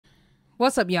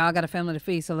What's up, y'all? I got a family to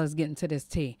feed, so let's get into this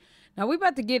tea. Now, we're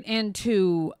about to get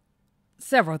into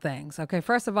several things, okay?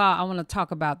 First of all, I want to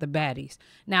talk about the baddies.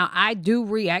 Now, I do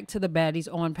react to the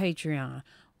baddies on Patreon.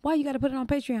 Why you got to put it on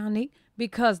Patreon, Nick?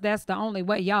 Because that's the only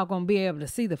way y'all going to be able to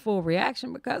see the full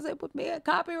reaction, because it would be a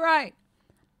copyright.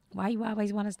 Why you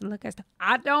always want us to look at stuff?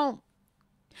 I don't.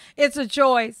 It's a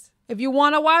choice. If you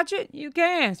want to watch it, you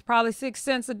can. It's probably 6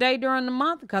 cents a day during the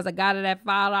month because I got it at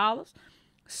 $5.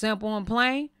 Simple and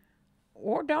plain.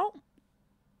 Or don't.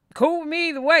 Cool with me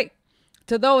either way.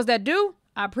 To those that do,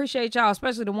 I appreciate y'all,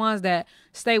 especially the ones that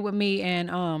stay with me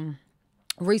and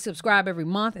resubscribe every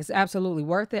month. It's absolutely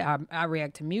worth it. I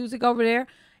react to music over there.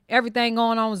 Everything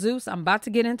going on with Zeus. I'm about to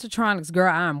get into Tronics,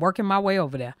 girl. I'm working my way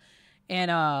over there.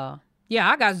 And yeah,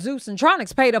 I got Zeus and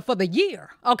Tronics paid up for the year.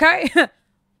 Okay?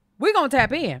 We're going to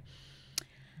tap in.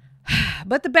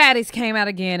 But the baddies came out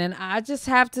again, and I just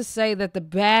have to say that the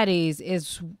baddies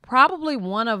is probably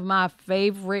one of my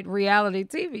favorite reality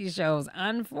TV shows,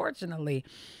 unfortunately.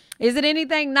 Is it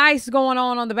anything nice going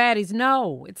on the baddies?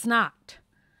 No, it's not.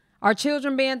 Are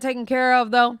children being taken care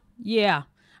of, though? Yeah.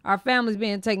 Are families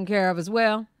being taken care of as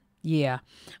well? Yeah.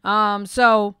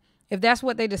 So if that's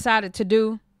what they decided to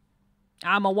do,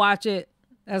 I'm going to watch it.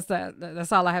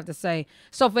 That's all I have to say.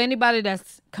 So for anybody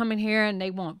that's coming here and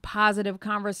they want positive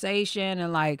conversation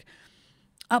and like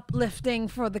uplifting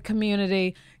for the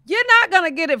community, you're not going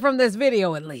to get it from this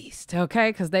video at least,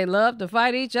 okay? Because they love to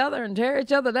fight each other and tear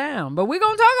each other down. But we're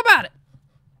going to talk about it.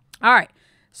 All right.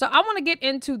 So I want to get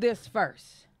into this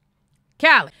first.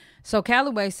 Kali. So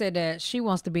Kali Way said that she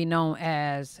wants to be known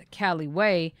as Kali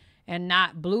Way and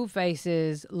not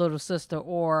Blueface's little sister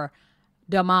or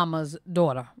the mama's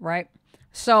daughter, right?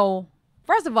 So,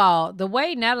 first of all, the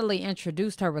way Natalie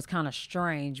introduced her was kind of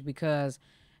strange because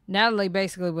Natalie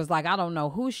basically was like, I don't know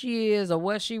who she is or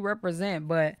what she represents,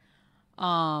 but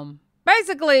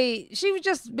basically she was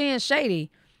just being shady,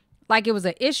 like it was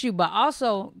an issue. But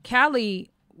also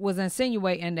Kali was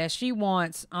insinuating that she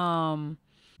was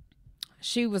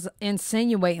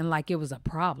insinuating like it was a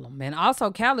problem. And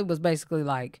also Kali was basically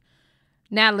like,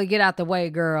 Natalie, get out the way,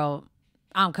 girl.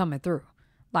 I'm coming through.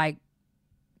 Like,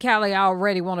 Kali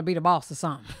already want to be the boss or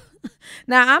something.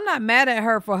 Now, I'm not mad at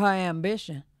her for her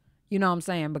ambition. You know what I'm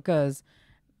saying? Because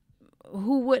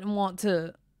who wouldn't want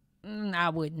to? I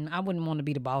wouldn't want to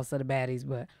be the boss of the baddies.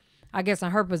 But I guess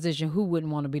in her position, who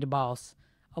wouldn't want to be the boss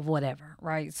of whatever,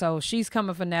 right? So she's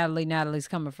coming for Natalie. Natalie's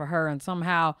coming for her. And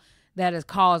somehow that is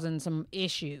causing some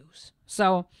issues.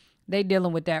 So they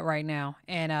dealing with that right now.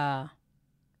 And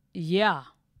yeah,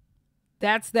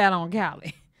 that's that on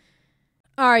Kali.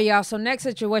 All right, y'all. So next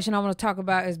situation I want to talk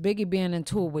about is Biggie being in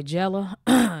tour with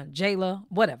Jayla,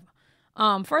 whatever.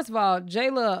 First of all,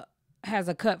 Jayla has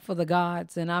a cut for the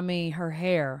gods, and I mean her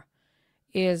hair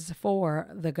is for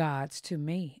the gods to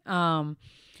me.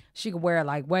 She could wear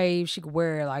like waves. She could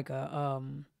wear like a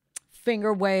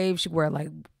finger wave. She could wear like,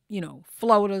 you know,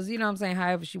 floaters. You know what I'm saying?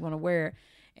 However she want to wear it.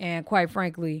 And quite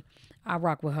frankly, I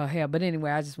rock with her hair. But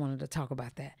anyway, I just wanted to talk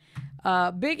about that.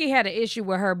 Biggie had an issue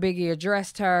with her. Biggie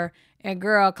addressed her. And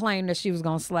girl claimed that she was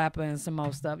going to slap her and some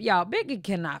more stuff. Y'all, Biggie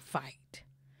cannot fight.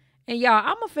 And y'all,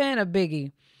 I'm a fan of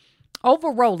Biggie. Over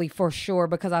Rolly for sure,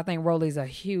 because I think Rolly's a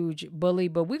huge bully.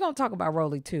 But we're going to talk about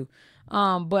Rolly too.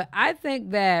 But I think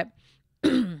that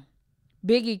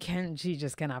Biggie she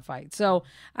just cannot fight. So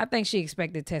I think she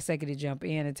expected Tesehki to jump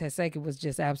in. And Tesehki was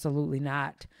just absolutely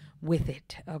not with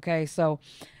it. Okay, so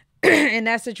in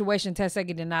that situation,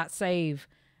 Tesehki did not save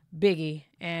Biggie.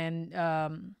 And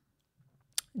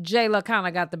Jayla kind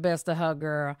of got the best of her,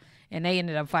 girl, and they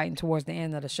ended up fighting towards the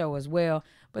end of the show as well.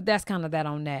 But that's kind of that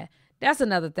on that. That's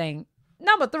another thing.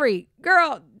 Number 3,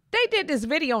 girl, they did this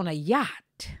video on a yacht.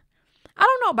 I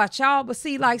don't know about y'all, but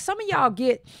see, like some of y'all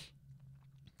get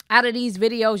out of these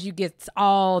videos, you get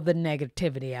all the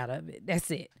negativity out of it.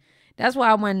 That's it. That's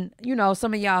why when, you know,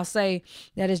 some of y'all say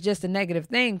that it's just a negative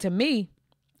thing, to me,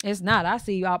 it's not. I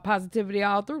see all positivity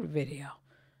all through the video.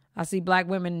 I see black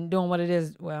women doing what it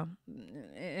is, well,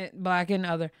 black and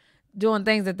other, doing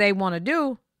things that they want to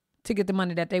do to get the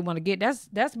money that they want to get.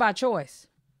 That's by choice.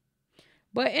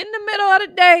 But in the middle of the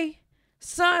day,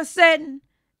 sun setting,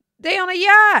 they on a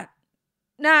yacht.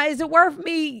 Now, is it worth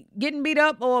me getting beat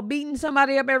up or beating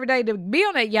somebody up every day to be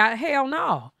on that yacht? Hell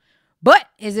no. But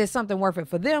is it something worth it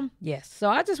for them? Yes. So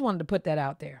I just wanted to put that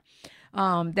out there.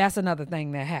 That's another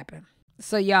thing that happened.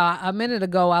 So y'all, a minute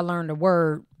ago, I learned a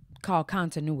word called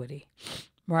continuity,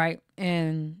 right?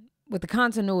 And with the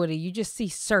continuity, you just see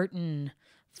certain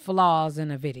flaws in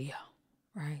a video,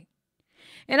 right?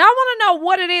 And I want to know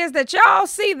what it is that y'all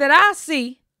see that I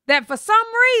see that for some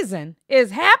reason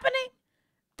is happening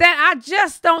that I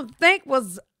just don't think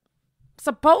was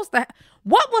supposed to?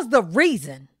 What was the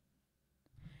reason?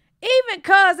 Even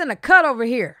cuz in a cut over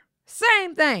here,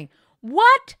 same thing.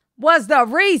 What was the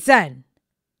reason?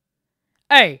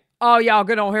 Hey, all y'all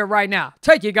get on here right now.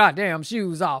 Take your goddamn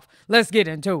shoes off. Let's get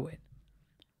into it.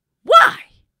 Why?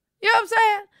 You know what I'm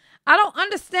saying? I don't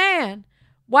understand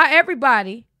why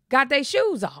everybody got their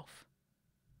shoes off.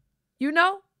 You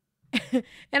know?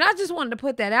 And I just wanted to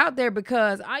put that out there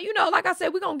because, like I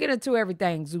said, we're going to get into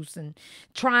everything, Zeus and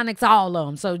Tronics, all of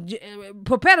them. So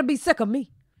prepare to be sick of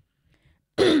me.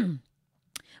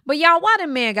 But y'all, why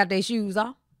them men got their shoes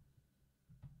off?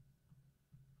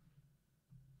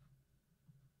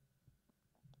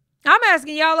 I'm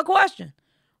asking y'all a question.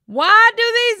 Why do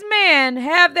these men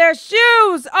have their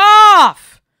shoes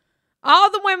off? All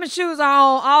the women's shoes are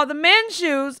on. All the men's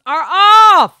shoes are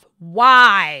off.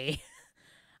 Why?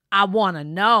 I want to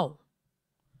know.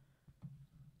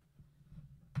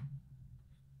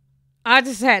 I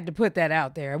just had to put that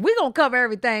out there. We're going to cover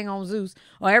everything on Zeus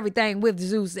or everything with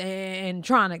Zeus and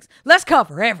Tronics. Let's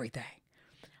cover everything.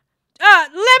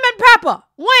 Lemon pepper,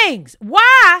 wings.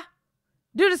 Why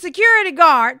do the security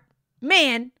guard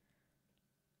men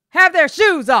have their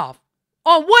shoes off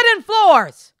on wooden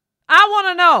floors? I want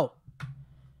to know.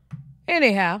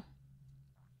 Anyhow,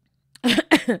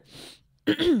 I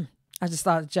just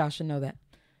thought that y'all should know that.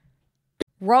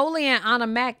 Rolly and Anna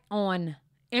Mac on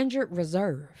injured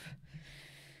reserve.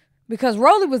 Because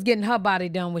Rolly was getting her body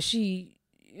done when she...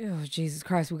 Oh, Jesus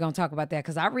Christ, we're going to talk about that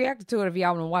because I reacted to it if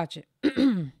y'all want to watch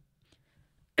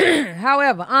it.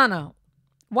 However, Anna,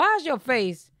 why is your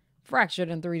face fractured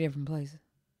in 3 different places?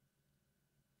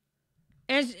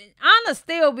 And Anna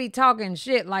still be talking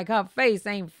shit like her face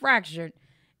ain't fractured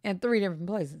in 3 different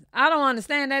places. I don't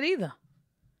understand that either.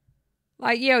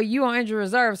 Like, yo, you on injured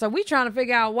reserve. So we trying to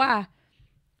figure out why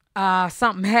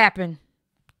something happened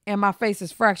and my face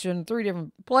is fractured in 3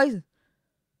 different places.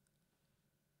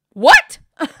 What?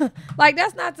 Like,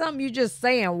 that's not something you just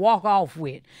say and walk off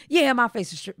with. Yeah, my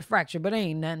face is fractured, but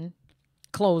ain't nothing.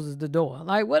 Closes the door.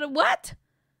 Like, what?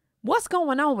 What's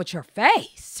going on with your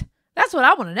face? That's what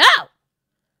I want to know.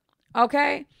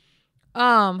 Okay?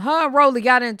 Her and Rolly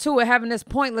got into it having this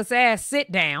pointless ass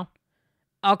sit down.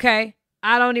 Okay?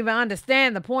 I don't even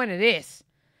understand the point of this.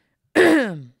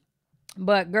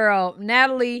 But girl,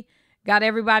 Natalie got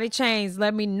everybody changed.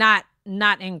 Let me not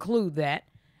include that.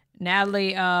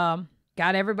 Natalie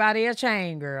got everybody a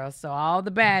chain, girl. So all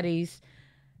the baddies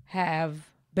have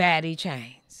baddie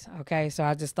chains. Okay, so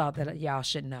I just thought that y'all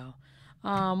should know.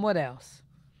 What else?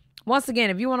 Once again,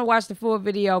 if you want to watch the full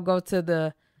video, go to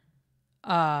the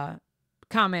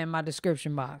comment in my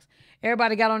description box.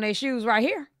 Everybody got on their shoes right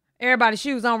here. Everybody's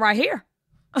shoes on right here.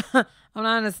 I'm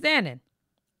not understanding.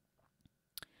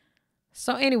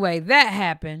 So anyway, that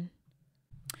happened.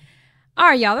 All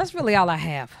right, y'all, that's really all I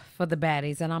have for the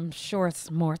baddies, and I'm sure it's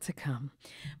more to come.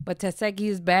 But Tesehki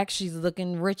is back. She's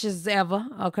looking rich as ever,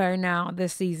 okay, now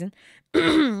this season.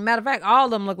 Matter of fact, all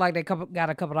of them look like they got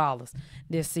a couple dollars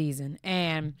this season.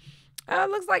 And it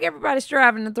looks like everybody's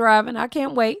striving and thriving. I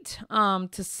can't wait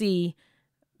to see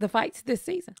the fights this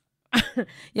season.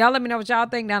 Y'all let me know what y'all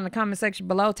think down in the comment section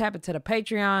below. Tap it to the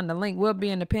Patreon. The link will be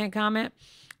in the pinned comment.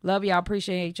 Love y'all.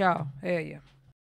 Appreciate y'all. Hell yeah.